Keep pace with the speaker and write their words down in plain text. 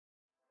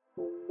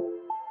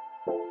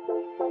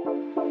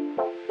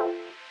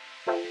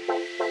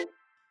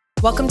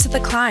Welcome to The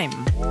Climb,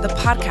 the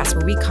podcast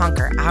where we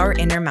conquer our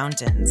inner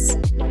mountains.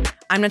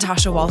 I'm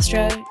Natasha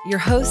Walstra, your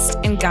host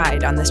and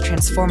guide on this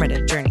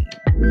transformative journey.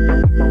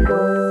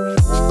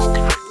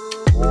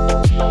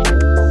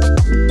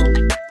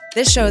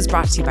 This show is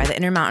brought to you by the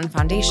Intermountain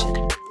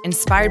Foundation,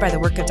 inspired by the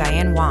work of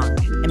Diane Wong,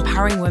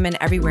 empowering women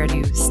everywhere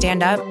to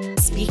stand up,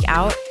 speak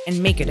out,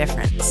 and make a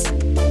difference.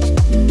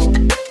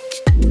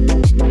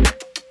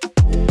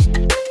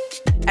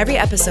 Every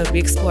episode, we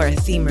explore a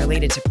theme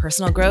related to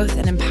personal growth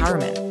and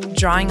empowerment,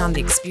 drawing on the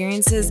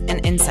experiences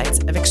and insights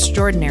of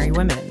extraordinary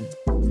women.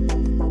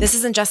 This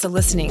isn't just a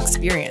listening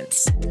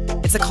experience.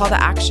 It's a call to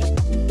action,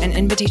 an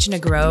invitation to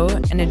grow,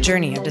 and a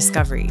journey of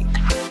discovery.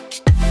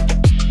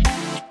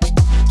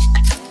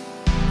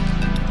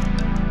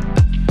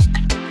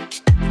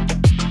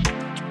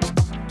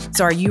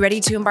 So are you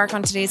ready to embark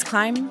on today's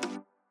climb?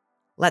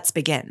 Let's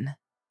begin.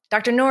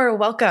 Dr. Noor,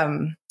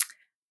 welcome.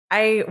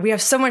 We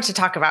have so much to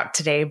talk about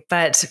today,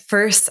 but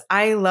first,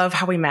 I love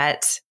how we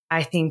met.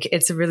 I think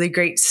it's a really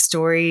great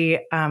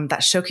story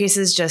that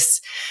showcases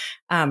just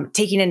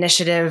taking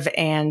initiative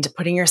and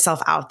putting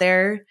yourself out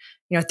there.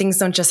 You know, things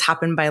don't just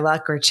happen by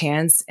luck or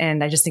chance,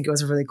 and I just think it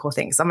was a really cool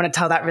thing. So I'm going to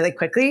tell that really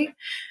quickly.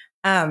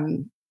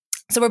 So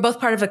we're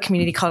both part of a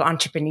community called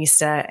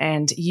Entreprenista,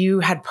 and you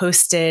had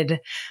posted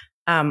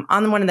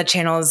on one of the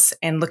channels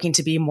and looking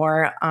to be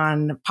more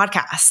on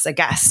podcasts, a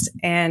guest.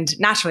 And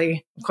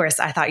naturally, of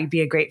course, I thought you'd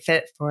be a great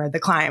fit for The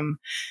Climb.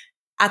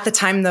 At the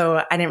time, though,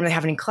 I didn't really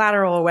have any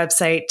collateral or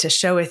website to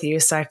show with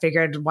you. So I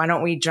figured, why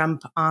don't we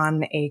jump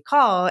on a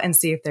call and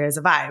see if there's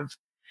a vibe?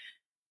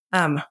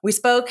 We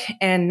spoke,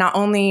 and not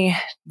only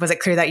was it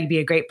clear that you'd be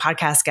a great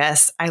podcast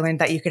guest, I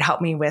learned that you could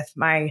help me with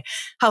my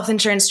health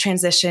insurance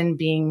transition,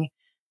 being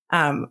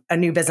a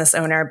new business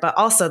owner, but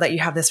also that you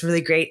have this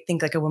really great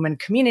Think Like a Woman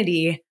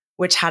community,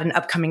 which had an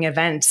upcoming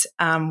event,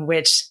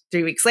 which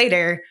 3 weeks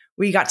later,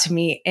 we got to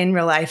meet in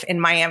real life in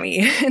Miami.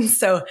 And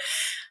so,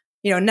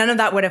 you know, none of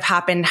that would have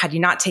happened had you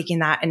not taken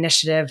that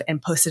initiative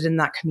and posted in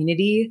that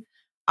community.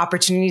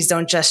 Opportunities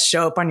don't just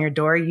show up on your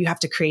door. You have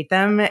to create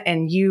them.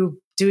 And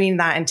you doing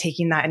that and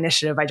taking that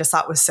initiative, I just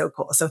thought was so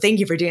cool. So thank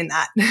you for doing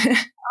that.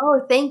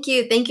 Oh, thank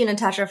you. Thank you,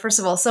 Natasha. First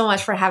of all, so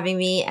much for having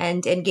me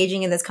and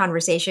engaging in this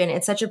conversation.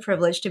 It's such a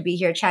privilege to be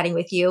here chatting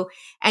with you.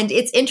 And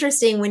it's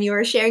interesting when you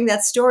were sharing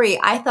that story,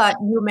 I thought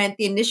you meant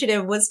the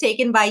initiative was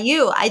taken by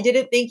you. I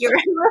didn't think you were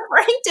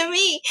referring to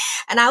me.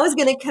 And I was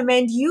going to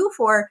commend you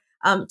for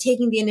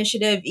taking the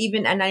initiative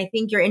even. And I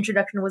think your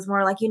introduction was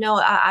more like,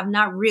 I'm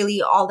not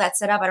really all that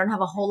set up. I don't have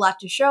a whole lot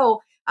to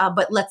show.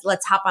 But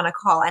let's hop on a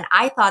call. And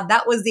I thought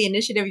that was the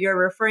initiative you're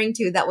referring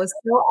to. That was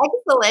so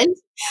excellent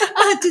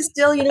to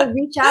still,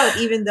 reach out,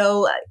 even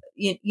though,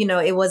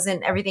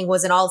 everything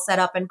wasn't all set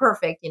up and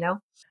perfect,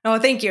 Oh,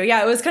 thank you.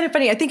 Yeah, it was kind of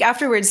funny. I think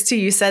afterwards too,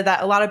 you said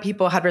that a lot of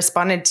people had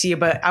responded to you,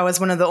 but I was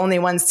one of the only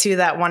ones too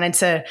that wanted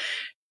to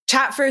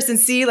chat first and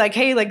see like,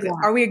 hey,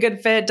 Are we a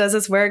good fit? Does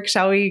this work?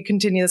 Shall we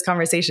continue this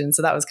conversation?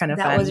 So that was kind of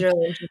fun. That was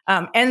really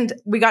interesting. And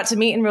we got to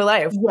meet in real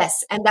life.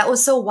 Yes. And that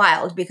was so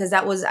wild because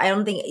I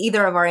don't think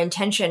either of our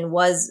intention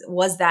was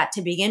that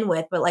to begin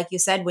with. But like you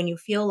said, when you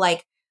feel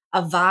like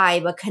a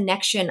vibe, a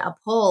connection, a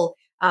pull,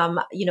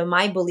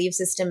 my belief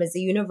system is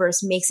the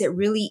universe makes it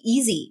really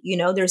easy.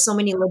 There's so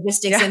many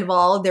logistics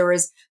involved. There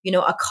was,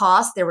 a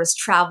cost, there was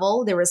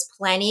travel, there was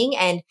planning,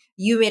 and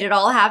you made it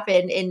all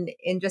happen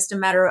in just a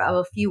matter of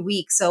a few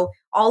weeks. So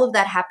all of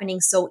that happening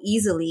so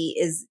easily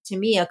is, to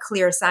me, a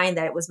clear sign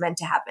that it was meant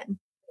to happen.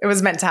 It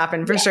was meant to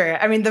happen for sure.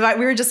 I mean,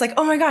 we were just like,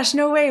 oh my gosh,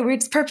 no way.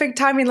 It's perfect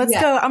timing. Let's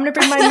go. I'm going to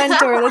bring my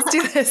mentor. Let's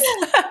do this.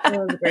 That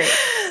was great.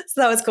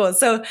 So that was cool.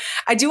 So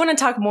I do want to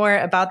talk more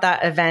about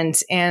that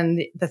event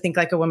and the Think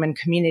Like a Woman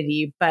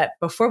community. But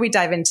before we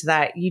dive into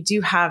that, you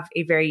do have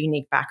a very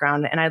unique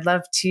background. And I'd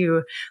love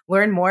to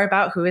learn more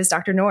about who is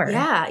Dr. Noor.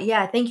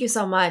 Yeah. Thank you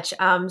so much.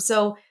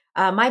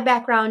 My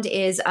background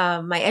is,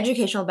 my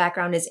educational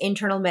background is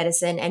internal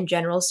medicine and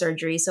general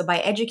surgery. So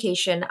by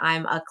education,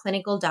 I'm a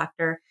clinical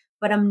doctor,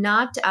 but I'm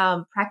not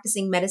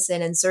practicing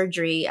medicine and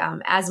surgery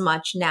as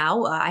much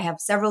now. I have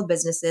several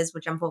businesses,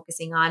 which I'm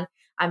focusing on.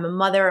 I'm a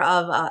mother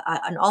of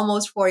an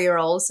almost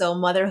 4-year-old. So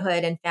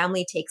motherhood and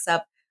family takes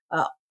up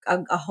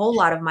a whole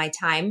lot of my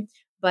time.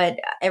 But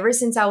ever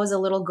since I was a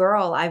little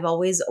girl, I've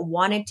always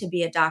wanted to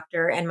be a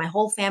doctor. And my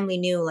whole family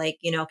knew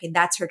okay,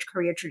 that's her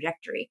career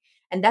trajectory.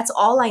 And that's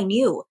all I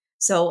knew.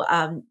 So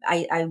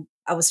I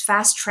was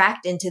fast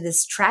tracked into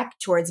this track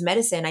towards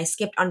medicine. I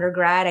skipped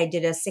undergrad. I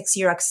did a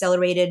 6-year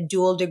accelerated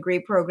dual degree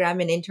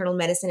program in internal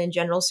medicine and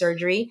general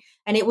surgery.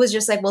 And it was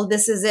just like, well,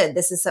 this is it.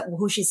 This is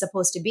who she's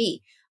supposed to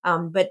be.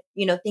 But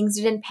things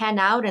didn't pan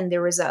out. And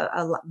there was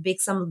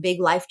some big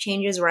life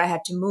changes where I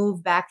had to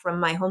move back from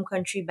my home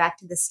country back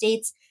to the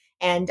States.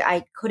 And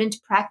I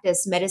couldn't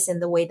practice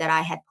medicine the way that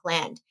I had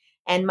planned.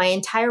 And my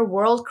entire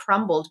world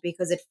crumbled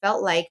because it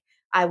felt like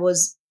I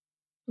was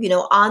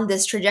on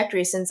this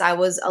trajectory since I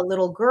was a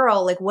little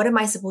girl. Like, what am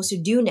I supposed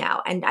to do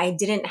now? And I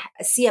didn't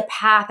see a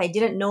path. I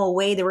didn't know a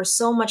way. There was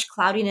so much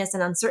cloudiness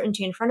and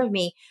uncertainty in front of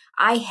me.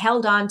 I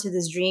held on to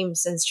this dream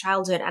since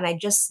childhood, and I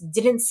just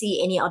didn't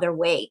see any other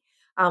way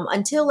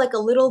until like a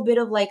little bit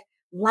of like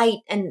light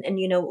and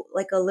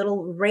like a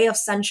little ray of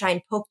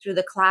sunshine poked through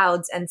the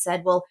clouds and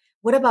said, well,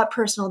 what about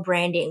personal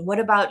branding? What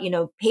about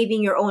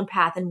paving your own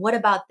path? And what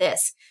about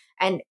this?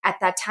 And at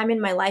that time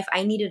in my life,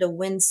 I needed a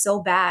win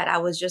so bad. I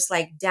was just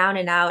like down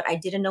and out. I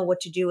didn't know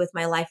what to do with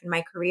my life and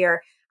my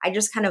career. I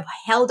just kind of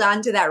held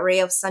on to that ray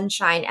of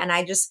sunshine and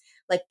I just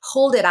like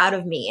pulled it out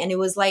of me. And it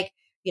was like,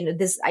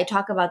 this, I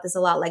talk about this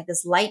a lot, like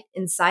this light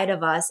inside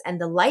of us,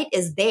 and the light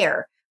is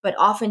there, but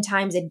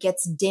oftentimes it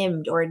gets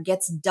dimmed or it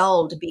gets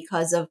dulled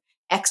because of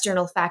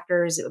external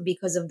factors,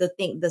 because of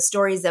the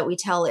stories that we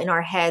tell in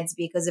our heads,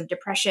 because of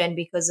depression,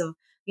 because of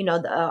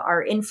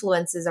our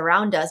influences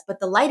around us.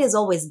 But the light is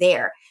always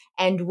there,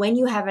 and when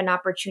you have an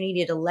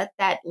opportunity to let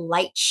that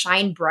light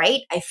shine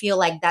bright, I feel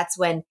like that's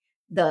when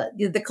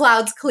the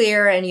clouds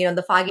clear and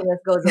the fogginess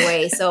goes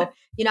away. So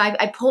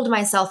I pulled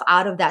myself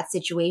out of that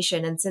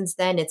situation, and since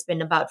then it's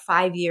been about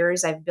 5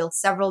 years. I've built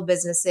several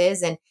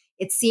businesses, and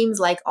it seems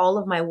like all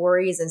of my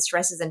worries and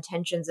stresses and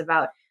tensions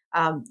about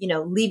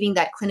leaving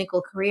that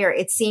clinical career,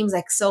 it seems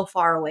like so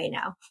far away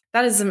now.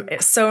 That is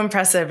so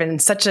impressive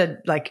and such a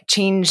like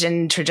change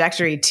in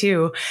trajectory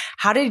too.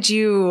 How did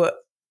you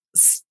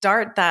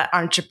start that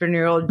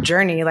entrepreneurial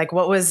journey? Like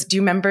do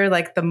you remember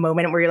like the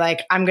moment where you're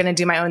like, I'm going to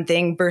do my own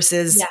thing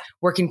versus Yeah.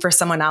 working for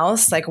someone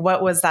else? Like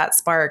what was that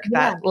spark,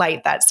 Yeah. that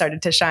light that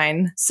started to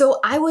shine?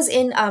 So I was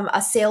in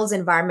a sales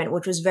environment,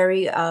 which was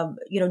very,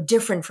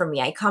 different from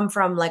me. I come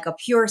from like a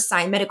pure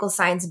science, medical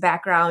science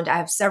background. I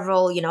have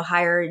several,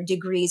 higher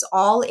degrees,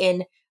 all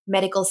in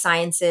medical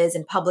sciences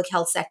and public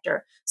health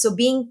sector. So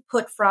being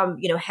put from,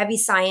 heavy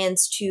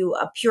science to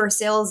a pure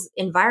sales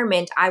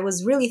environment, I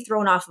was really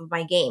thrown off of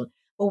my game.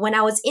 But when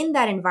I was in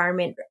that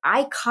environment,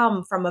 I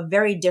come from a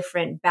very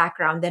different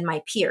background than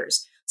my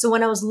peers. So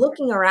when I was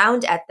looking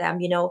around at them,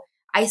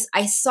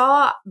 I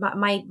saw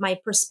my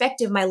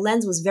perspective, my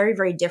lens was very,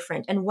 very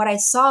different. And what I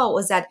saw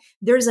was that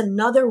there's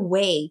another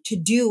way to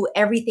do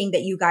everything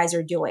that you guys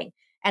are doing.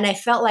 And I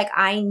felt like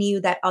I knew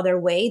that other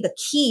way. The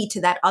key to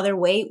that other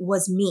way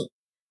was me.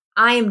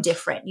 I am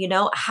different.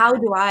 How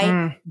do I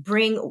Mm.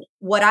 bring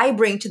what I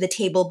bring to the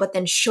table, but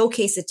then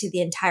showcase it to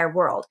the entire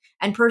world?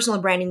 And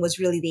personal branding was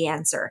really the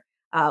answer.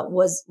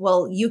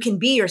 Well, you can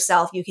be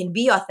yourself, you can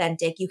be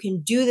authentic, you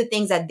can do the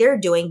things that they're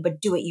doing, but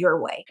do it your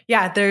way.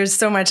 Yeah, there's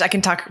so much. I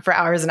can talk for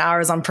hours and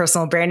hours on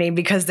personal branding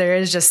because there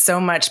is just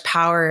so much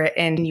power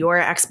in your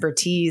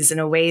expertise in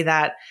a way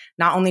that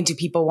not only do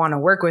people want to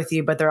work with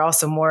you, but they're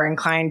also more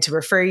inclined to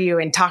refer you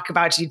and talk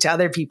about you to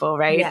other people,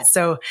 right? Yes.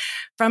 So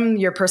from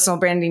your personal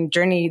branding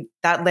journey,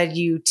 that led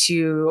you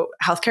to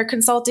healthcare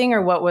consulting,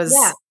 or what was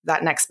Yeah.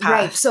 that next path?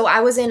 Right. So I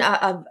was in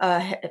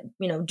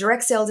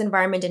direct sales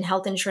environment in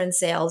health insurance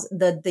sales.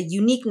 The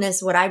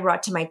uniqueness, what I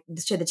brought to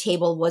the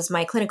table was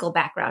my clinical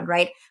background.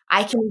 Right.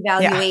 I can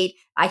evaluate.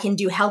 I can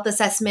do health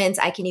assessments.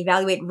 I can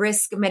evaluate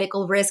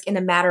medical risk in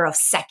a matter of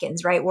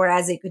seconds. Right.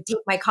 Whereas it could take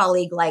my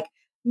colleague like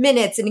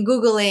minutes and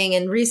Googling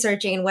and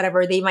researching and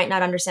whatever, they might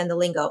not understand the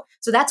lingo.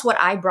 So that's what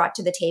I brought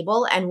to the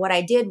table. And what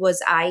I did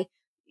was I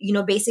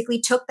basically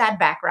took that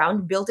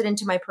background, built it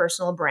into my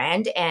personal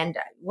brand. And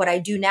what I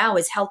do now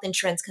is health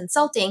insurance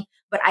consulting,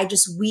 but I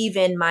just weave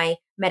in my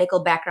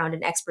medical background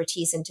and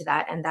expertise into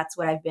that. And that's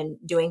what I've been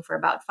doing for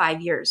about 5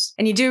 years.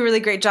 And you do a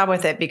really great job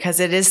with it because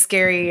it is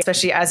scary,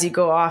 especially as you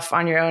go off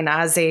on your own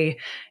as a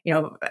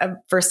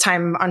first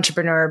time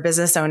entrepreneur,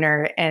 business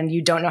owner, and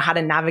you don't know how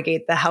to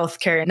navigate the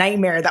healthcare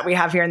nightmare that we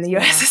have here in the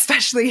US,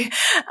 especially,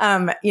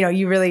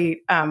 you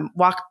really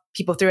walk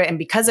people through it. And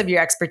because of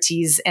your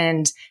expertise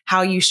and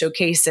how you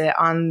showcase it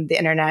on the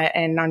internet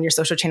and on your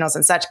social channels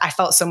and such, I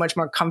felt so much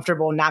more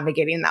comfortable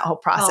navigating that whole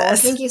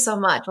process. Oh, thank you so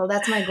much. Well,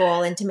 that's my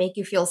goal, and to make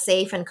you feel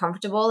safe and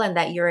comfortable and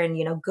that you're in,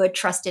 good,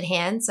 trusted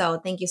hands. So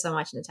thank you so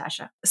much,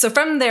 Natasha. So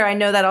from there, I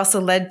know that also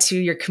led to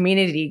your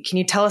community. Can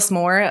you tell us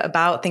more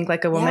about Think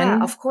Like a Woman?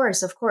 Yeah, of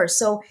course, of course.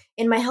 So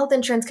in my health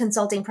insurance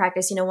consulting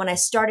practice, when I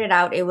started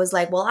out, it was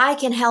like, well, I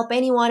can help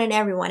anyone and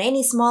everyone,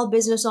 any small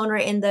business owner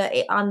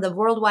on the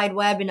World Wide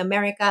Web in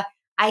America,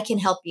 I can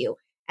help you.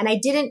 And I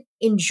didn't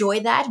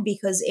enjoy that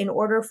because in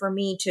order for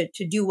me to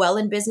do well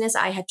in business,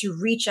 I had to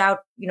reach out,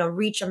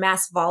 reach a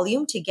mass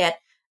volume to get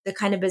the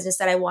kind of business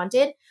that I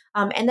wanted.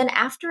 And then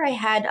after I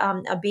had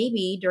a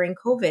baby during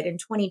COVID in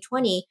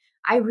 2020,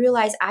 I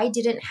realized I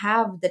didn't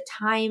have the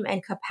time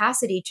and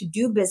capacity to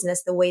do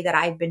business the way that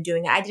I've been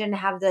doing it. I didn't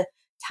have the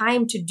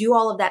time to do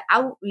all of that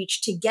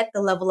outreach to get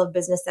the level of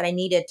business that I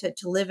needed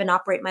to live and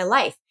operate my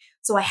life.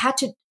 So I had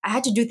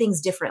to do things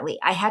differently.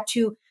 I had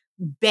to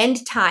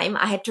bend time.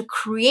 I had to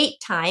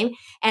create time,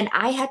 and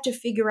I had to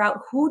figure out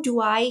who do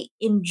I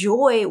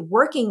enjoy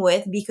working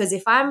with, because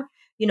if I'm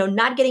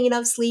not getting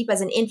enough sleep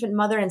as an infant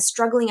mother and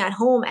struggling at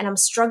home, and I'm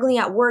struggling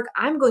at work,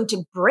 I'm going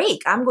to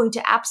break. I'm going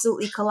to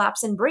absolutely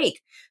collapse and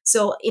break.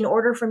 So in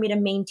order for me to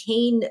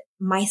maintain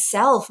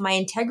myself, my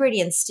integrity,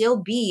 and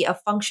still be a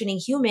functioning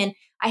human,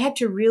 I had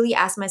to really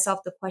ask myself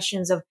the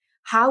questions of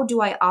how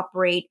do I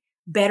operate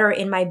better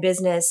in my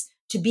business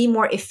to be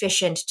more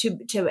efficient,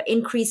 to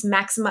increase and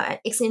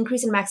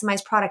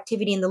maximize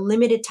productivity in the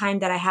limited time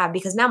that I have,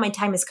 because now my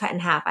time is cut in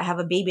half. I have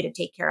a baby to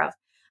take care of.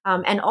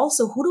 And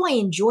also, who do I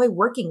enjoy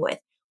working with?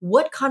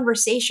 What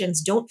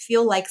conversations don't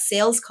feel like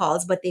sales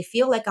calls, but they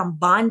feel like I'm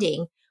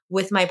bonding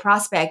with my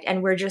prospect,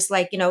 and we're just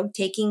like,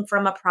 taking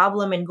from a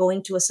problem and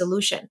going to a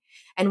solution.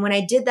 And when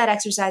I did that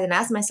exercise and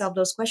asked myself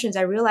those questions,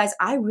 I realized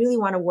I really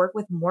want to work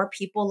with more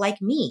people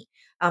like me,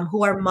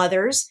 who are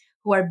mothers,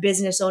 who are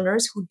business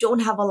owners, who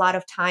don't have a lot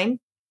of time,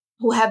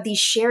 who have these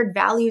shared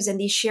values and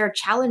these shared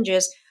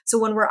challenges. So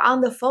when we're on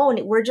the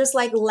phone, we're just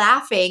like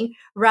laughing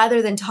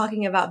rather than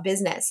talking about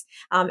business.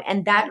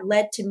 And that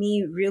led to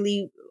me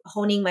really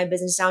honing my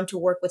business down to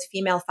work with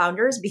female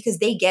founders, because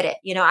they get it.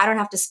 I don't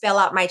have to spell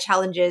out my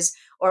challenges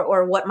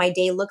or what my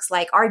day looks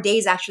like. Our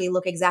days actually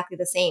look exactly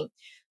the same.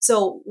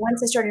 So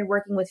once I started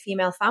working with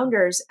female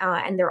founders,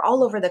 and they're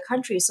all over the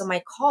country. So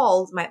my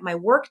calls, my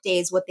work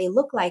days, what they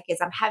look like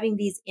is I'm having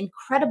these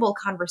incredible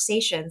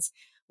conversations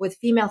with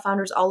female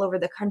founders all over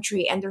the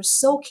country. And they're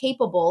so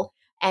capable.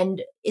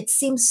 And it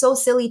seems so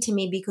silly to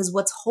me, because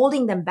what's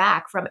holding them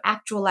back from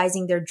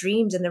actualizing their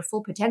dreams and their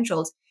full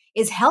potentials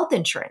is health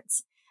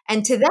insurance.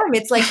 And to them,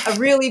 it's like a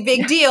really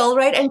big deal,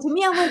 right? And to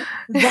me, I'm like,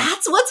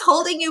 that's what's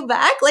holding you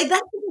back? Like,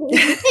 that's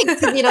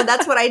big.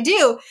 That's what I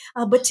do.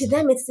 But to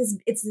them, it's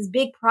this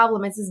big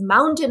problem. It's this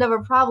mountain of a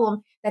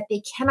problem that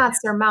they cannot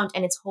surmount,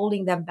 and it's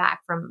holding them back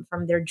from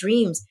their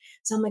dreams.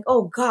 So I'm like,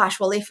 oh gosh,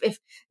 well, if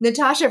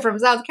Natasha from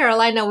South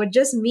Carolina would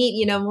just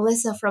meet,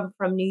 Melissa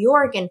from New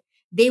York, and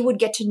they would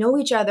get to know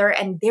each other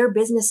and their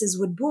businesses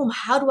would boom.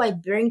 How do I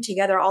bring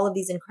together all of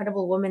these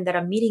incredible women that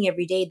I'm meeting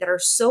every day that are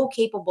so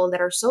capable, that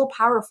are so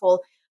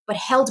powerful, but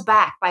held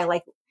back by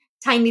like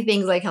tiny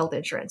things like health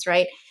insurance,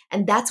 right?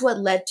 And that's what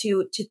led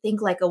to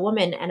Think Like a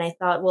Woman. And I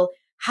thought, well,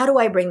 how do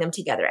I bring them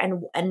together?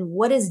 And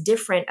what is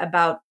different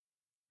about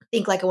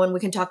Think Like a Woman?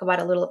 We can talk about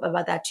a little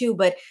about that too,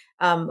 but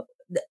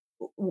the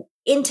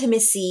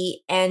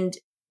intimacy and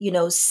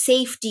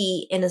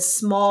safety in a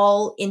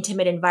small,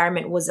 intimate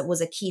environment was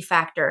a key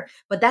factor.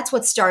 But that's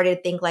what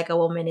started Think Like a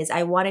Woman. Is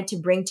I wanted to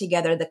bring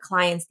together the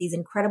clients, these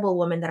incredible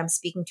women that I'm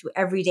speaking to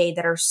every day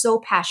that are so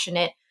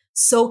passionate,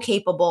 so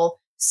capable,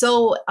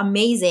 so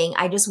amazing.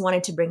 I just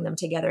wanted to bring them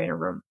together in a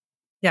room.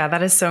 Yeah,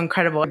 that is so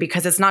incredible,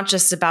 because it's not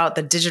just about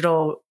the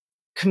digital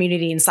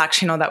community and Slack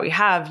channel that we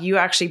have. You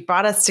actually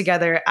brought us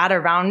together at a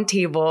round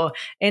table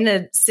in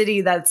a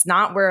city that's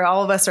not where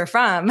all of us are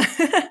from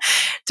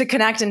to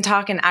connect and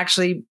talk and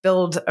actually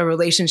build a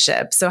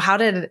relationship. So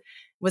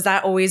was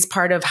that always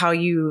part of how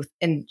you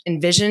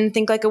envision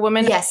Think Like a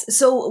Woman? Yes.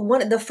 So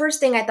the first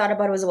thing I thought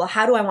about was, well,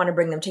 how do I want to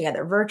bring them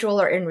together,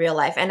 virtual or in real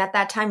life? And at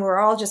that time, we were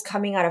all just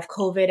coming out of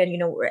COVID, and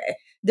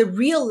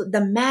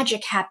the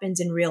magic happens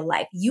in real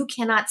life. You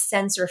cannot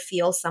sense or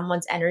feel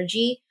someone's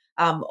energy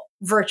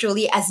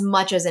virtually as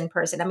much as in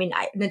person. I mean,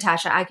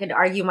 Natasha, I could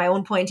argue my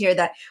own point here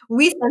that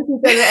we sense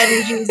each other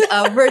energies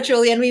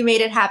virtually, and we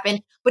made it happen,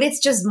 but it's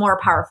just more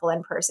powerful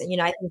in person.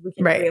 I think we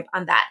can agree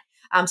on that.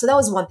 So that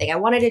was one thing. I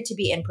wanted it to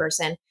be in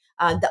person.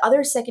 The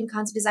other second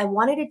concept is I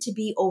wanted it to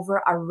be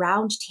over a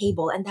round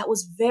table. And that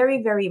was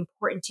very, very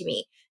important to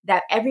me,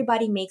 that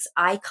everybody makes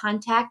eye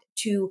contact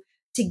to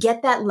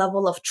get that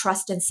level of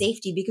trust and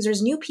safety, because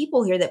there's new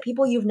people here, that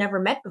people you've never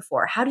met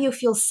before. How do you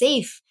feel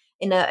safe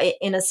in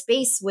a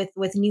space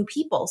with new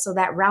people? So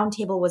that round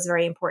table was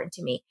very important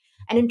to me.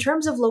 And in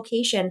terms of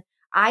location,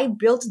 I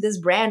built this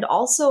brand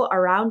also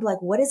around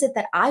like, what is it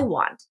that I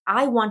want?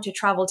 I want to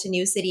travel to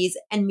new cities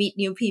and meet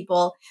new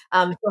people.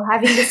 So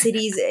having the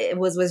cities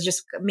was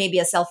just maybe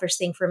a selfish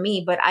thing for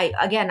me. But I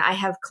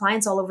have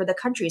clients all over the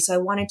country. So I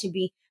wanted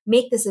to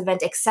make this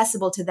event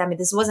accessible to them.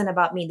 This wasn't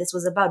about me. This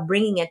was about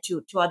bringing it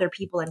to other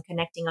people and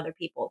connecting other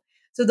people.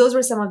 So those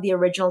were some of the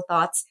original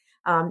thoughts.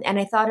 And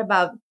I thought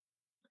about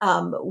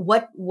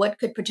what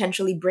could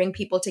potentially bring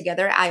people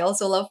together. I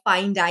also love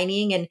fine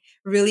dining and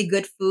really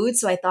good food.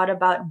 So I thought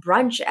about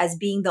brunch as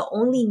being the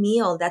only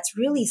meal that's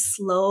really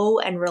slow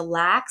and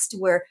relaxed,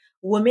 where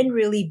women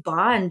really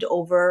bond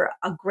over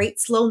a great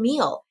slow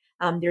meal.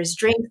 There's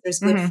drinks, there's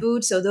good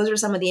food. So those are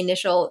some of the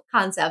initial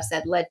concepts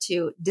that led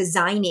to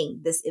designing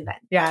this event.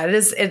 Yeah, it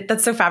is.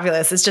 That's so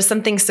fabulous. It's just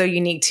something so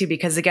unique too,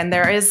 because again,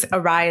 there is a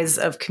rise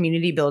of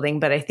community building,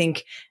 but I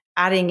think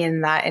adding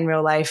in that in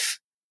real life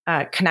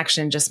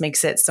connection just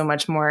makes it so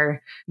much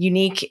more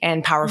unique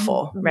and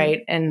powerful, right?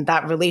 And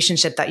that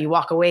relationship that you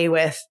walk away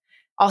with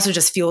also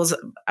just feels,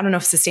 I don't know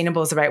if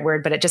sustainable is the right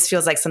word, but it just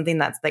feels like something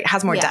that's like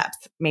has more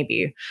depth,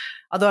 maybe.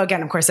 Although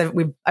again, of course, I've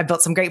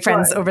built some great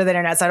friends over the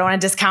internet, so I don't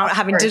want to discount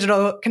having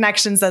digital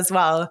connections as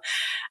well.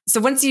 So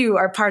once you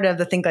are part of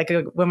the Think Like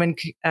a Woman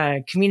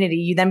community,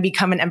 you then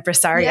become an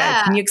Empressaria.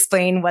 Yeah. Can you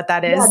explain what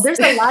that is? Yeah, there's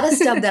a lot of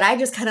stuff that I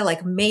just kind of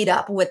like made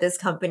up with this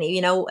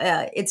company.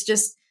 It's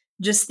just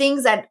just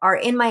things that are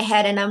in my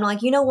head. And I'm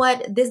like, you know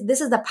what?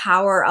 This is the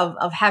power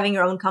of having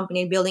your own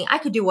company and building. I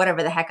could do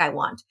whatever the heck I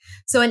want.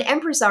 So an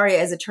impresario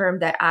is a term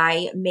that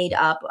I made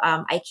up.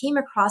 I came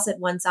across it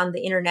once on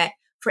the internet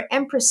for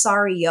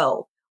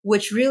impresario,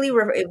 which really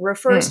it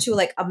refers Mm. to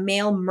like a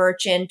male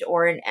merchant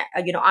or an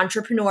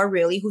entrepreneur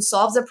really who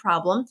solves a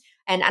problem.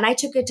 And I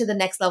took it to the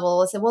next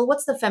level. I said, well,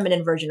 what's the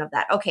feminine version of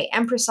that? Okay,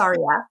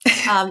 impresaria.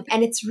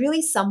 And it's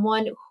really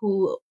someone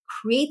who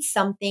creates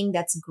something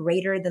that's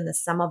greater than the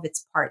sum of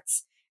its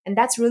parts. And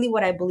that's really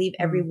what I believe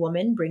every Mm.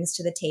 woman brings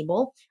to the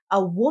table.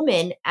 A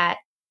woman at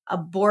a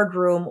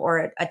boardroom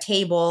or a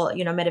table,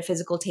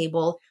 metaphysical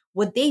table,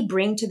 what they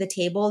bring to the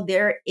table,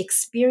 their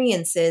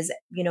experiences,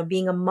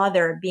 being a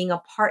mother, being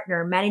a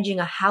partner, managing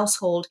a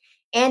household,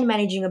 and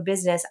managing a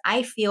business.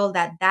 I feel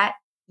that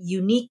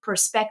unique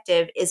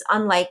perspective is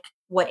unlike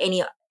what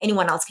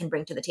anyone else can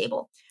bring to the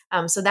table.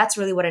 So that's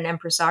really what an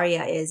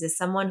impresaria is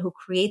someone who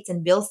creates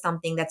and builds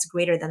something that's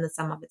greater than the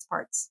sum of its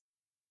parts.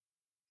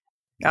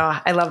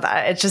 Oh, I love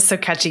that. It's just so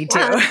catchy too.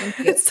 Thank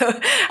you. So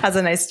has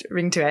a nice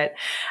ring to it.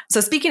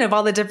 So speaking of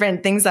all the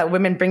different things that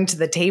women bring to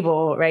the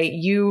table, right?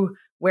 You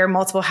wear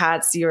multiple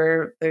hats.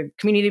 You're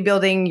community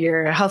building,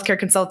 you're healthcare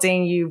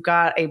consulting, you've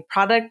got a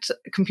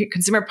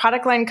consumer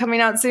product line coming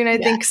out soon, I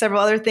think,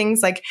 several other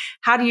things. Like,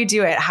 how do you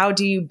do it? How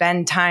do you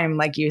bend time,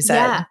 like you said?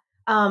 Yeah.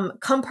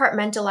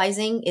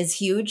 Compartmentalizing is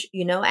huge,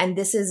 and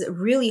this is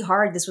really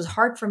hard. This was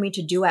hard for me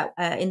to do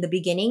in the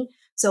beginning.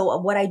 So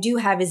what I do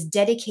have is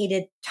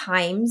dedicated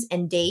times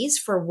and days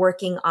for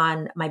working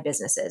on my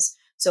businesses.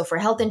 So for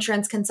health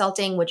insurance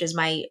consulting, which is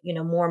my,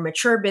 more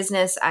mature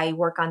business, I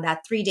work on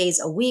that 3 days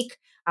a week.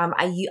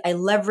 I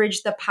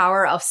leverage the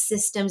power of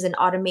systems and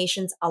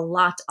automations a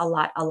lot, a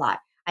lot, a lot.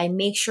 I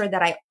make sure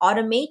that I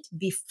automate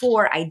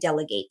before I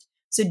delegate.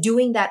 So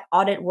doing that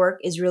audit work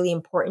is really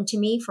important to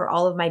me for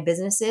all of my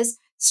businesses,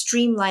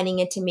 streamlining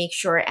it to make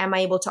sure, am I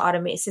able to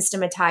automate,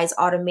 systematize,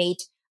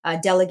 automate,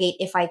 delegate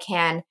if I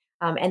can.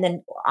 And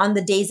then on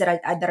the days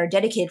that are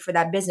dedicated for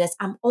that business,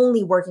 I'm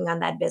only working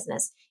on that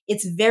business.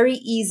 It's very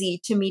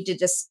easy to me to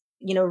just,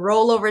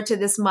 roll over to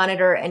this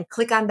monitor and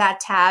click on that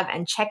tab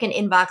and check an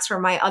inbox for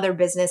my other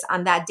business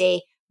on that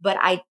day. But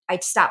I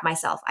stop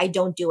myself. I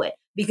don't do it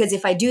because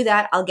if I do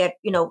that, I'll get,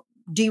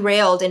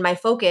 derailed in my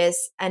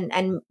focus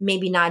and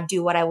maybe not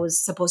do what I was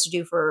supposed to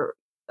do for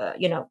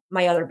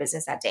my other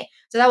business that day.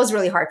 So that was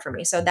really hard for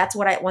me. So that's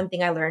one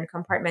thing I learned: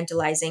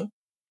 compartmentalizing,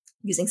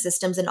 using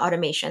systems and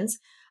automations.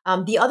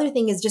 The other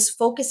thing is just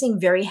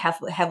focusing very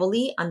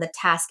heavily on the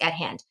task at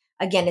hand.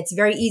 Again, it's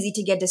very easy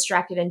to get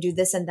distracted and do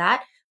this and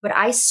that, but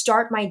I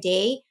start my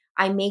day.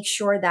 I make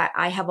sure that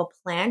I have a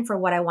plan for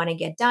what I want to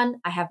get done.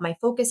 I have my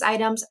focus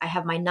items. I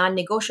have my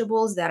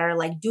non-negotiables that are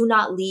like, do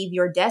not leave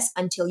your desk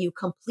until you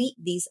complete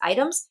these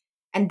items.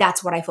 And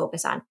that's what I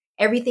focus on.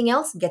 Everything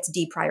else gets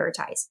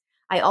deprioritized.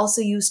 I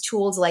also use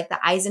tools like the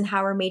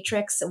Eisenhower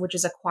matrix, which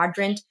is a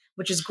quadrant,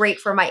 which is great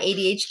for my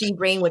ADHD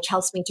brain, which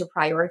helps me to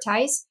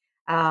prioritize.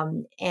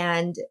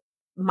 And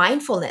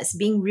mindfulness,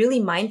 being really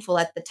mindful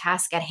at the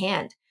task at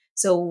hand.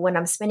 So when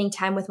I'm spending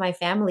time with my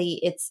family,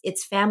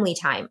 it's family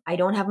time. I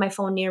don't have my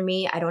phone near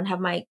me. I don't have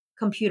my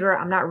computer.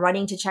 I'm not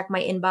running to check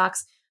my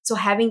inbox. So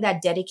having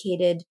that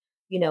dedicated,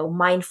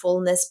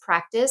 mindfulness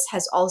practice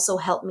has also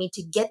helped me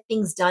to get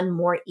things done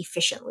more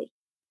efficiently.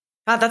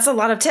 Wow, that's a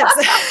lot of tips.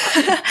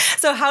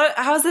 So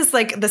how is this,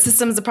 like, the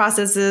systems, the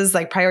processes,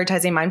 like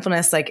prioritizing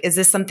mindfulness? Like, is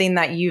this something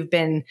that you've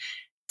been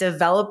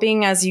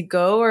developing as you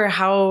go, or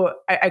how?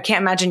 I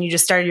can't imagine you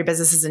just started your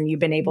businesses and you've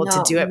been able to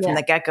No, do it from yeah.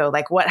 the get-go.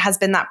 Like, what has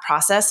been that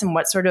process, and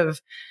what sort of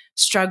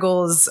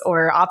struggles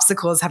or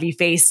obstacles have you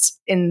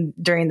faced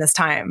during this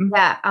time?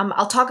 Yeah,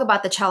 I'll talk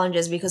about the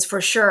challenges because for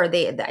sure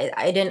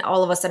I didn't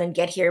all of a sudden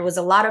get here. It was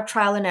a lot of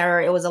trial and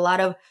error. It was a lot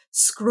of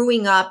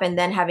screwing up and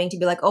then having to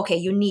be like, okay,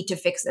 you need to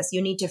fix this.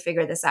 You need to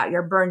figure this out.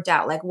 You're burnt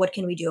out. Like, what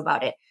can we do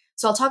about it?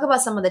 So I'll talk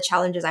about some of the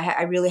challenges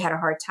I really had a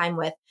hard time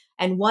with.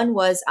 And one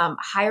was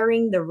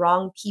hiring the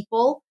wrong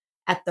people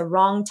at the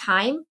wrong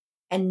time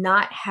and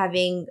not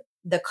having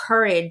the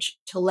courage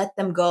to let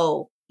them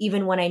go,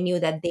 even when I knew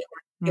that they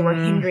were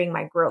Mm. hindering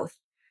my growth.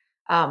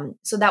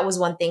 So that was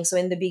one thing. So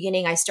in the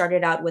beginning, I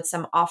started out with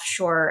some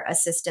offshore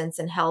assistance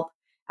and help.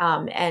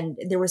 And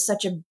there was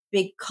such a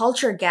big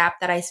culture gap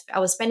that I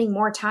was spending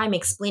more time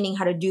explaining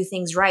how to do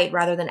things right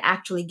rather than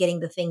actually getting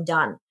the thing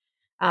done.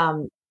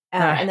 Um,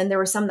 Uh, and then there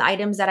were some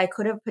items that I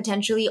could have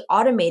potentially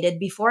automated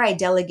before I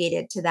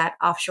delegated to that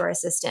offshore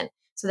assistant.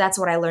 So that's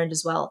what I learned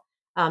as well.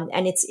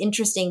 And it's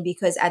interesting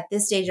because at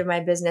this stage of my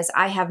business,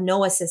 I have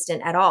no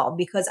assistant at all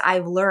because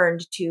I've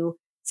learned to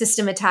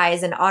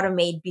systematize and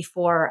automate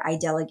before I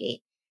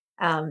delegate.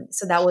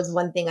 So that was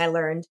one thing I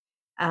learned.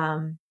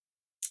 Um,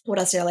 what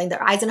else did I learn?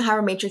 The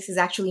Eisenhower matrix is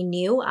actually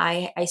new.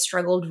 I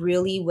struggled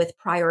really with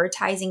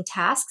prioritizing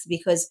tasks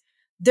because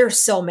there's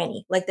so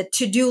many. Like the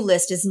to-do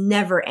list is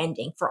never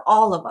ending for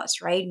all of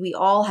us, right? We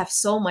all have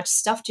so much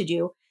stuff to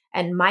do.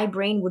 And my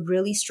brain would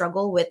really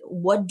struggle with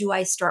what do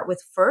I start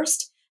with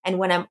first? And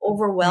when I'm mm.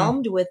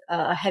 overwhelmed with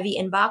a heavy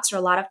inbox or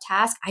a lot of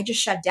tasks, I just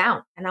shut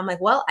down. And I'm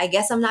like, well, I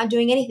guess I'm not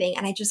doing anything.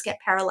 And I just get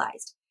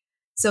paralyzed.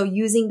 So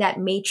using that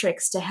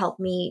matrix to help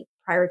me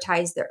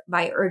prioritize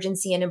by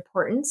urgency and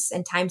importance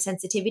and time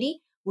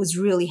sensitivity was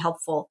really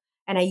helpful.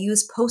 And I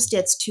use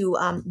Post-its to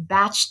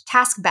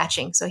task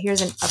batching. So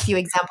here's a few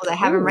examples. I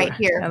have them Ooh, right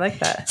here. I like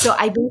that. So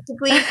I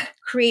basically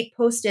create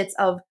Post-its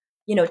of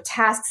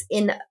tasks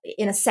in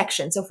a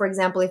section. So for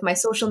example, if my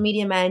social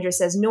media manager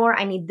says, Noor,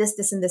 I need this,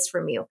 this, and this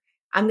from you,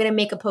 I'm going to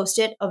make a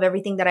Post-it of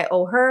everything that I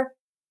owe her,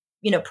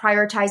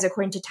 prioritize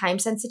according to time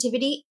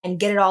sensitivity and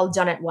get it all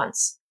done at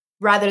once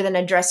rather than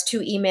address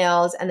 2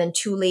 emails and then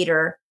 2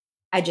 later.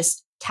 I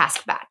just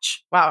task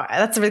batch. Wow,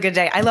 that's a really good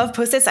day. I love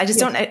Post-its. I just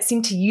don't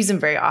seem to use them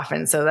very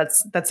often. So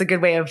that's a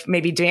good way of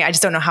maybe doing it. I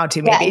just don't know how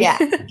to maybe. Yeah.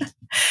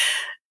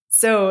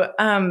 So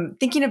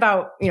thinking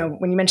about,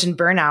 when you mentioned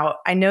burnout,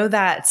 I know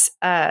that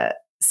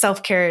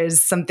self-care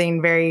is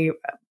something very,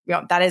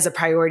 that is a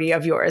priority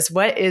of yours.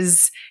 What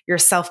is your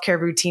self-care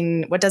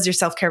routine? What does your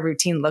self-care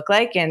routine look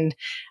like? And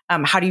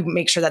how do you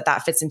make sure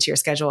that fits into your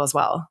schedule as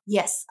well?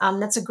 Yes,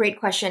 that's a great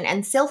question.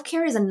 And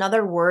self-care is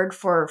another word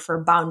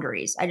for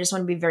boundaries. I just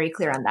want to be very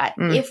clear on that.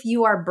 If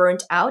you are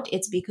burnt out,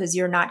 it's because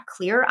you're not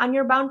clear on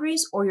your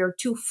boundaries or you're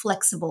too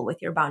flexible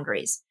with your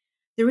boundaries.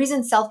 The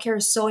reason self-care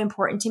is so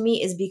important to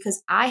me is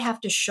because I have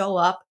to show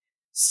up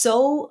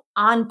so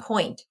on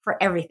point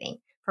for everything.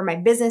 For my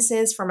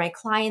businesses, for my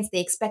clients, they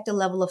expect a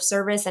level of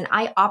service and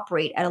I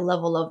operate at a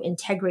level of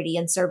integrity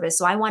and service.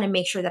 So I want to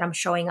make sure that I'm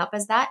showing up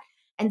as that.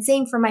 And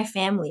same for my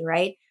family,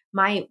 right?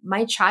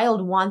 My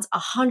child wants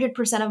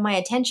 100% of my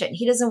attention.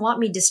 He doesn't want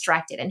me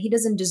distracted and he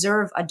doesn't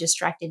deserve a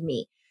distracted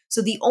me.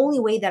 So the only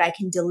way that I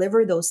can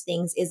deliver those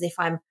things is if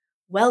I'm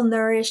well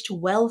nourished,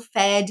 well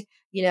fed,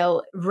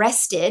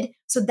 rested.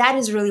 So that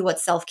is really what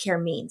self-care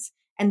means.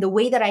 And the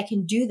way that I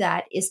can do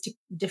that is to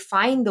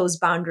define those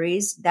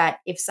boundaries that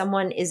if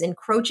someone is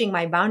encroaching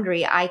my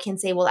boundary, I can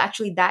say, well,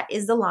 actually, that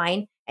is the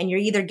line. And you're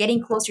either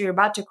getting close or you're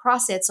about to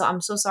cross it. So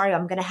I'm so sorry.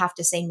 I'm going to have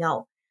to say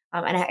no.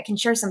 And I can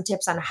share some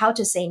tips on how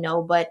to say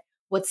no. But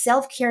what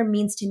self-care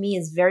means to me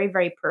is very,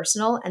 very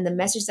personal. And the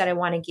message that I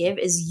want to give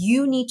is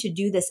you need to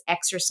do this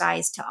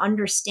exercise to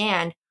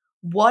understand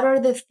what are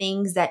the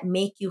things that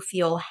make you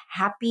feel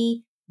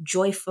happy,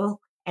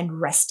 joyful,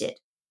 and rested.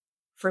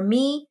 For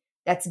me,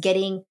 that's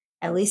getting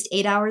at least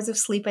 8 hours of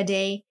sleep a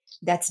day.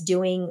 That's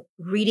doing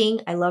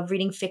reading. I love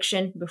reading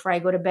fiction before I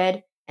go to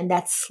bed. And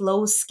that's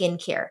slow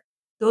skincare.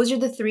 Those are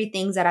the 3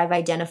 things that I've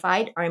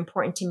identified are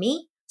important to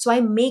me. So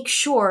I make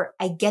sure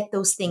I get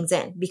those things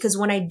in because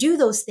when I do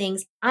those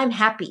things, I'm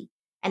happy.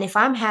 And if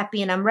I'm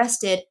happy and I'm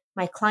rested,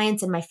 my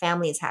clients and my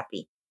family is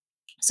happy.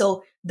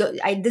 So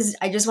I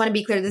just want to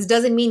be clear. This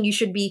doesn't mean you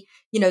should be,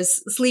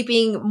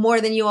 sleeping more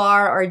than you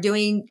are or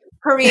doing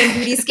Korean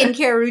beauty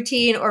skincare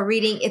routine or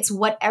reading. It's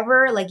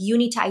whatever, like you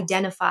need to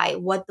identify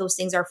what those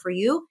things are for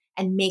you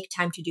and make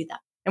time to do them.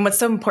 And what's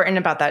so important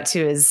about that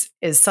too is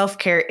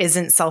self-care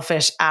isn't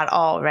selfish at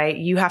all, right?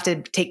 You have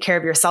to take care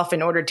of yourself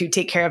in order to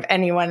take care of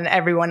anyone and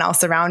everyone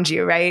else around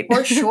you, right?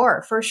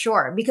 For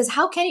sure. Because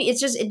how can you,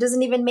 it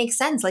doesn't even make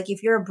sense. Like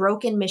if you're a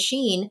broken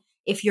machine,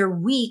 if you're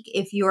weak,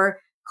 if you're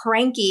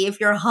cranky,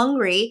 if you're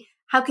hungry,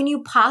 how can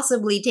you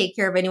possibly take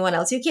care of anyone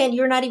else? You can't,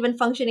 you're not even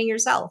functioning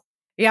yourself.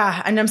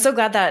 Yeah. And I'm so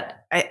glad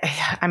that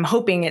I'm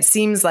hoping it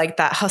seems like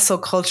that hustle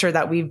culture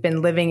that we've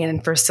been living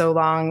in for so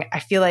long. I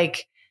feel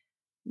like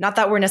not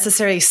that we're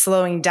necessarily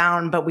slowing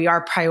down, but we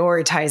are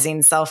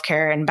prioritizing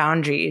self-care and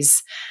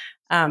boundaries.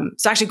 So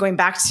actually going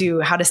back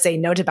to how to say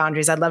no to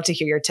boundaries, I'd love to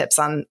hear your tips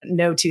on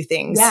no to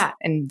things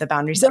in the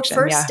boundary section.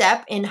 The first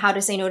step in how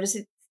to say no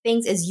to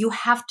things is you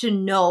have to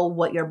know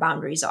what your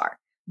boundaries are.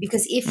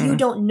 Because if you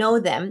don't know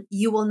them,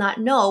 you will not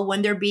know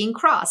when they're being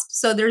crossed.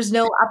 So there's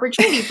no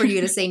opportunity for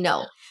you to say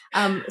no.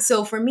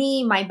 So for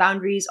me, my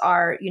boundaries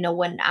are,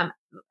 when I'm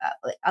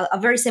a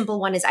very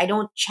simple one is I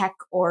don't check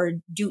or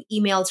do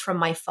emails from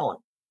my phone.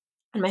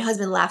 And my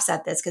husband laughs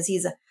at this because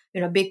he's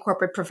a big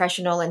corporate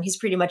professional and he's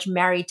pretty much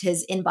married to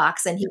his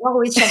inbox and he's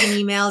always checking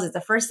emails. It's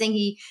the first thing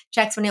he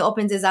checks when he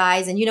opens his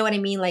eyes. And you know what I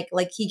mean? Like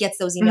he gets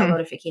those email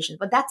notifications,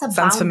 but that's a boundary.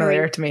 Sounds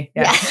familiar to me.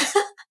 Yeah.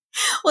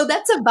 Well,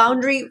 that's a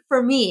boundary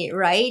for me,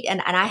 right?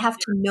 And I have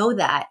to know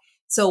that.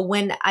 So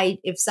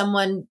if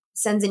someone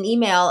sends an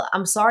email,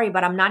 I'm sorry,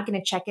 but I'm not going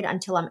to check it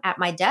until I'm at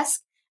my desk.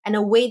 And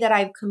a way that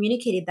I've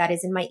communicated that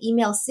is in my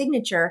email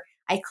signature.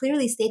 I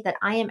clearly state that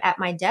I am at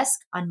my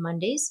desk on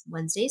Mondays,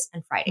 Wednesdays,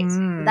 and Fridays.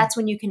 So that's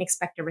when you can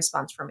expect a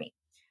response from me.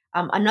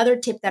 Another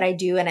tip that I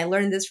do, and I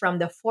learned this from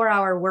the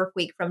 4-Hour Work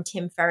Week from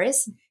Tim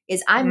Ferriss,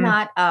 is I'm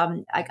not,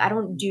 I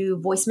don't do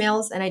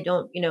voicemails and I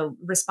don't,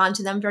 respond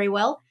to them very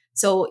well.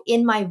 So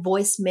in my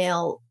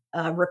voicemail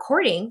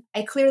recording,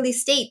 I clearly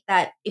state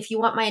that if you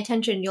want my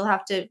attention, you'll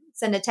have to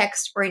send a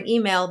text or an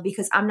email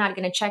because I'm not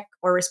going to check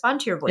or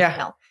respond to your voicemail.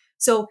 Yeah.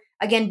 So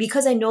again,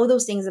 because I know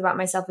those things about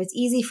myself, it's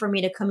easy for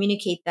me to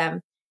communicate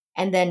them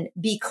and then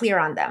be clear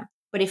on them.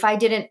 But if I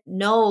didn't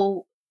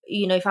know,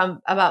 if I'm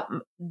about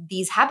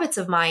these habits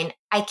of mine,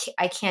 I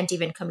can't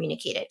even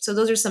communicate it. So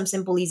those are some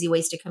simple, easy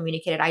ways to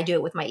communicate it. I do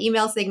it with my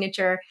email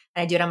signature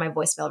and I do it on my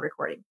voicemail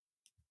recording.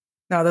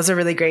 No, those are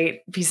really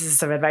great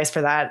pieces of advice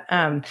for that.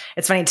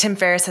 It's funny. Tim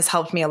Ferriss has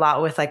helped me a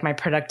lot with like my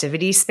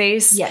productivity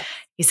space. Yes.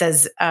 He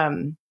says,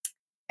 am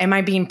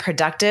I being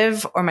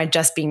productive or am I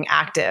just being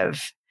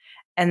active?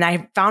 And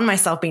I found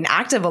myself being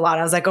active a lot.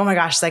 I was like, oh my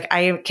gosh, like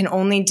I can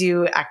only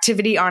do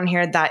activity on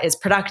here that is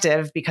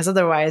productive because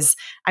otherwise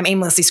I'm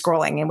aimlessly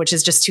scrolling, and which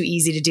is just too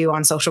easy to do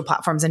on social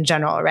platforms in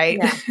general, right?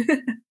 Yeah.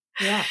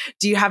 Yeah.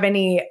 Do you have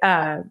any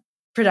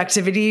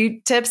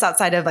productivity tips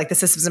outside of like the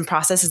systems and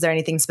process? Is there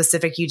anything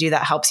specific you do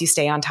that helps you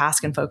stay on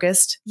task and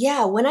focused?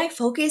 Yeah, when I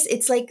focus,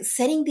 it's like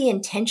setting the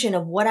intention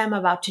of what I'm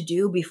about to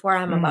do before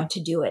I'm Mm. about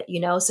to do it, you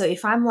know? So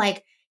if I'm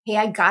like, hey,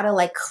 I gotta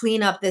like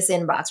clean up this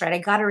inbox, right? I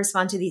gotta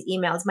respond to these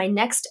emails. My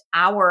next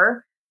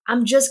hour,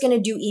 I'm just gonna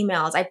do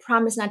emails. I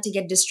promise not to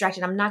get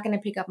distracted. I'm not gonna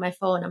pick up my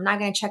phone. I'm not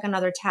gonna check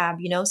another tab,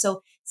 you know?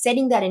 So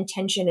setting that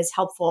intention is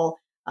helpful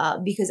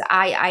because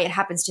it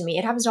happens to me.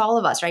 It happens to all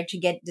of us, right? To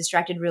get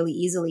distracted really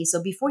easily.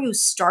 So before you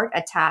start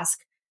a task,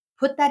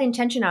 put that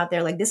intention out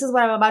there. Like, this is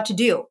what I'm about to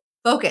do.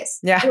 Focus.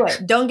 Yeah. Do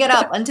it. Don't get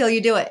up until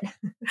you do it.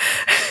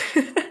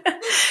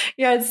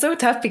 Yeah, it's so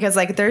tough because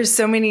like there's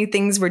so many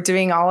things we're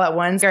doing all at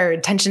once. Our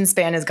attention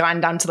span has gone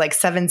down to like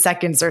 7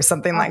 seconds or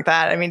something like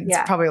that. I mean, it's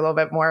Yeah. probably a little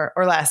bit more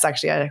or less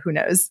actually. Who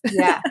knows?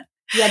 Yeah.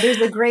 Yeah, there's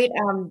a great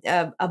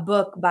a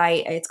book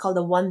by it's called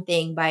The One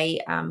Thing by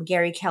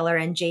Gary Keller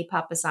and Jay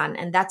Papasan,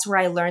 and that's where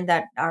I learned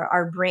that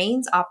our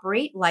brains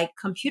operate like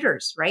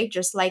computers, right?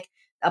 Just like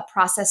a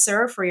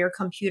processor for your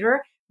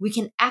computer, we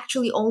can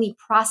actually only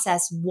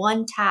process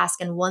one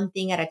task and one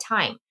thing at a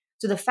time.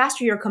 So the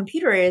faster your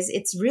computer is,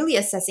 it's really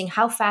assessing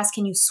how fast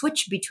can you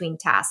switch between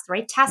tasks,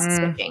 right? Task Mm.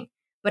 switching.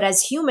 But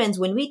as humans,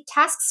 when we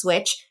task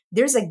switch,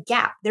 there's a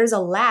gap, there's a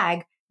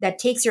lag that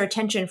takes your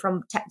attention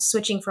from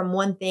switching from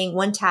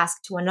one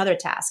task to another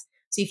task.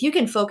 So if you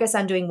can focus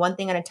on doing one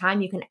thing at a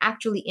time, you can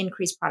actually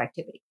increase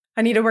productivity.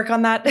 I need to work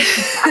on that.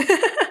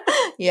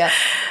 Yeah.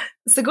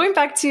 So going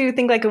back to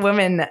Think Like a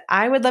Woman,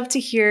 I would love to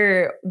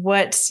hear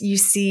what you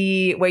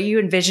see, where you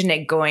envision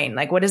it going.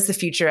 Like, what is the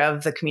future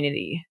of the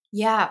community?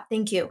 Yeah,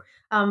 thank you.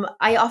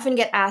 I often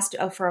get asked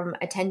from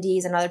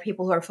attendees and other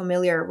people who are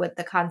familiar with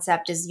the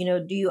concept is,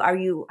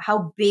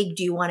 how big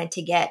do you want it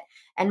to get?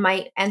 And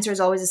my answer is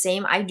always the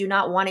same. I do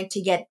not want it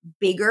to get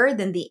bigger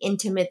than the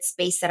intimate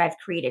space that I've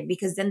created,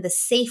 because then the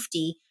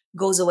safety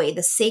goes away,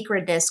 the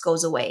sacredness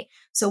goes away.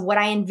 So what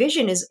I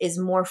envision is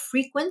more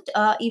frequent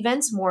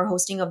events, more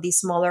hosting of these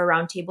smaller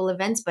roundtable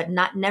events, but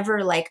not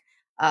never like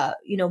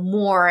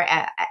more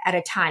at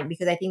a time,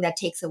 because I think that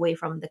takes away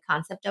from the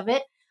concept of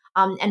it.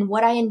 And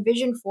what I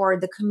envision for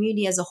the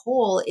community as a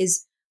whole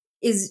is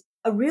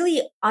a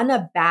really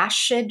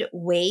unabashed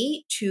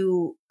way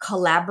to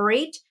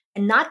collaborate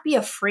and not be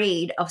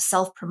afraid of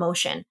self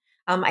promotion.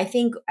 I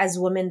think as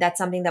women, that's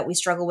something that we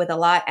struggle with a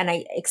lot, and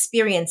I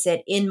experience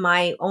it in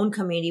my own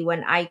community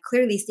when I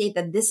clearly state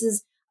that this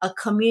is a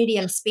community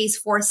and space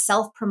for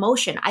self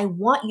promotion. I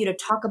want you to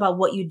talk about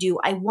what you do.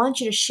 I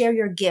want you to share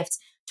your gifts,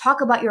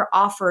 talk about your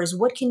offers.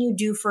 What can you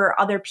do for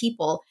other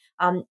people?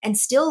 And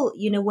still,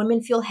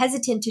 women feel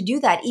hesitant to do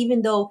that,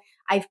 even though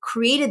I've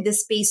created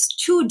this space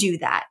to do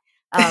that.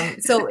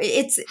 So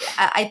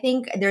I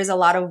think there's a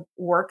lot of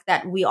work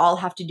that we all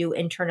have to do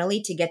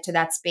internally to get to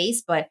that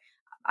space. But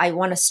I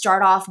want to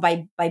start off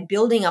by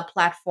building a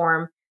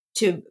platform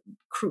to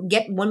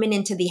get women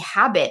into the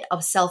habit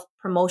of self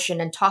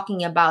promotion and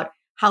talking about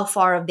how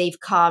far they've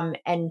come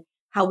and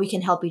how we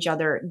can help each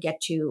other get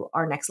to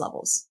our next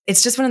levels.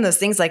 It's just one of those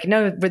things like,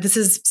 no, but this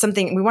is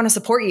something we want to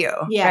support you,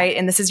 Yeah. right?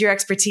 And this is your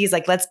expertise.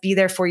 Like, let's be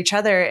there for each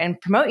other and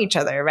promote each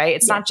other, right?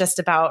 It's not just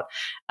about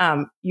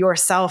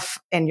yourself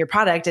and your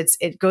product.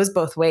 It goes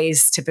both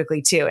ways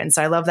typically too. And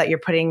so I love that you're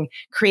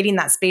creating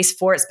that space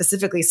for it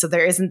specifically. So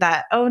there isn't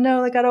that, oh no,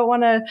 like I don't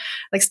want to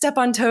like step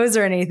on toes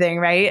or anything,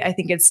 right? I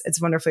think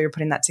it's wonderful you're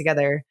putting that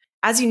together.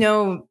 As you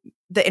know,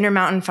 the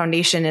Intermountain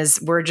Foundation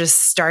we're just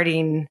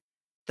starting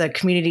the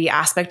community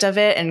aspect of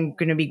it and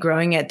going to be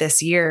growing it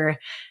this year.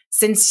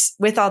 Since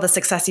with all the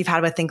success you've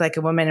had with Think Like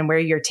a Woman and where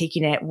you're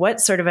taking it, what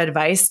sort of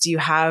advice do you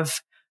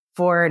have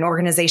for an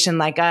organization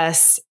like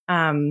us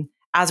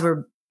as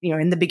we're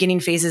in the beginning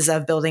phases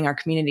of building our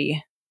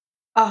community?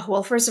 Oh,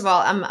 well, first of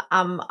all,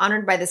 I'm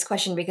honored by this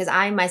question because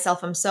I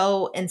myself am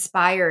so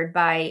inspired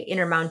by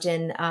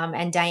Intermountain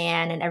and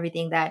Diane and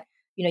everything that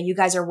you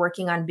guys are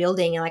working on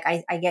building. And like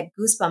I get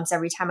goosebumps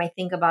every time I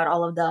think about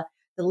all of the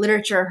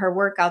literature, her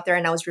work out there.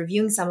 And I was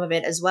reviewing some of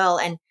it as well.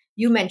 And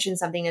you mentioned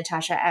something,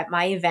 Natasha, at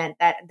my event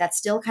that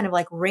still kind of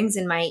like rings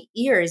in my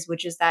ears,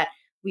 which is that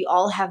we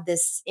all have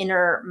this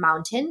inner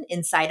mountain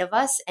inside of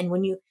us. And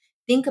when you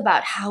think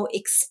about how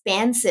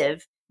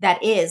expansive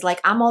that is, like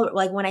I'm all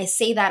like when I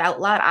say that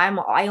out loud,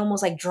 I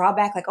almost like draw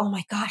back, like, oh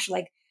my gosh,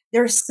 like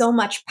there's so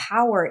much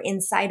power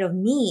inside of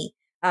me.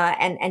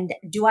 And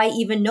do I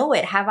even know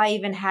it? Have I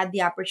even had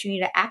the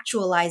opportunity to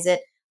actualize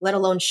it, let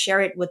alone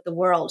share it with the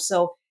world?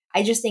 So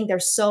I just think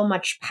there's so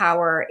much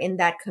power in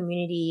that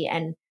community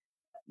and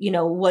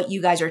what you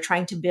guys are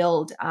trying to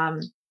build.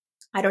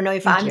 I don't know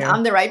if Thank you.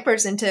 I'm the right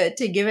person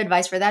to give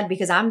advice for that,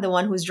 because I'm the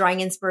one who's drawing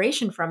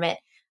inspiration from it.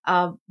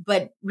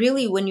 But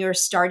really, when you're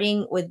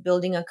starting with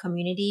building a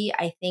community,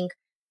 I think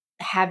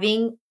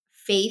having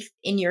faith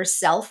in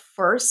yourself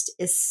first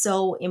is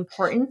so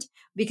important,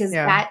 because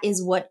Yeah. that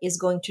is what is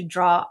going to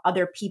draw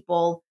other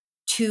people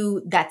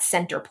to that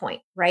center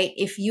point, right?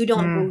 If you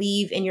don't Mm.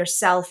 believe in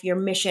yourself, your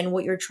mission,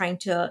 what you're trying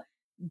to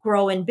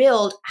grow and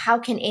build, how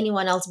can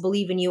anyone else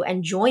believe in you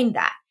and join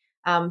that?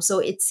 So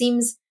it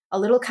seems a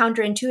little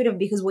counterintuitive,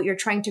 because what you're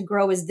trying to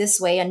grow is this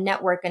way, a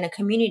network and a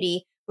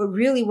community. But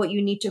really, what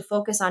you need to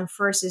focus on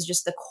first is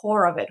just the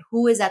core of it.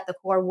 Who is at the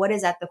core? What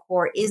is at the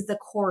core? Is the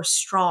core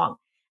strong?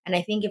 And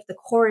I think if the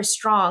core is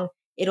strong,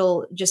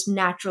 it'll just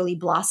naturally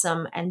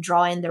blossom and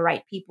draw in the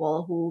right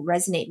people who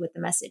resonate with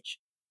the message.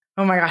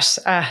 Oh my gosh.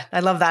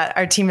 I love that.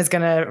 Our team is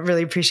going to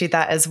really appreciate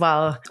that as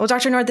well. Well,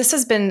 Dr. Noor, this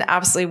has been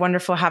absolutely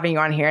wonderful having you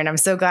on here. And I'm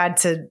so glad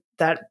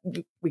that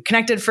we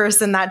connected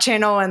first in that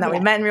channel and that we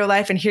met in real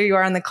life. And here you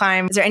are on the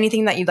climb. Is there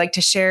anything that you'd like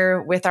to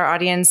share with our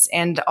audience?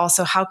 And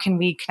also, how can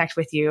we connect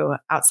with you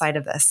outside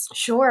of this?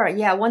 Sure.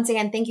 Yeah. Once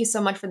again, thank you so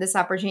much for this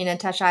opportunity,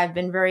 Natasha. I've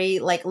been very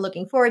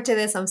looking forward to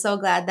this. I'm so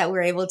glad that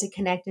we're able to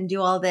connect and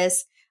do all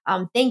this.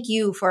 Thank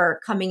you for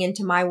coming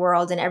into my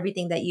world and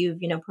everything that you've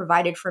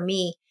provided for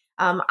me.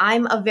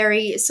 I'm a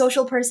very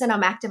social person.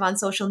 I'm active on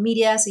social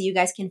media, so you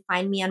guys can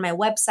find me on my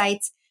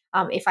websites.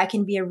 If I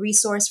can be a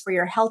resource for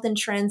your health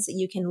insurance,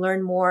 you can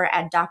learn more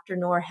at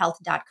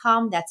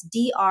drnoorhealth.com. That's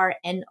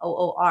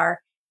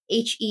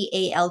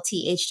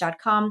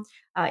DRNOORHEALTH.com.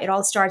 It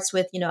all starts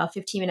with, a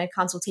 15-minute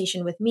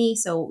consultation with me,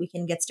 so we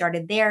can get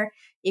started there.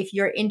 If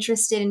you're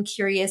interested and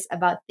curious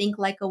about Think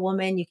Like a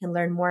Woman, you can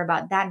learn more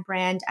about that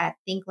brand at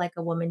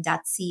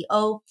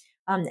thinklikeawoman.co.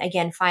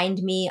 Again,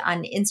 find me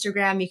on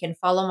Instagram. You can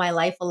follow my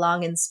life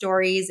along in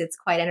stories. It's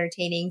quite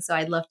entertaining, so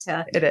I'd love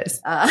to It is.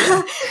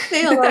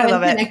 say hello I and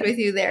love connect it. with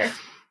you there.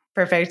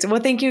 Perfect.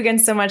 Well, thank you again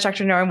so much,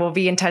 Dr. Noor. We'll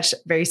be in touch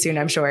very soon,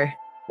 I'm sure.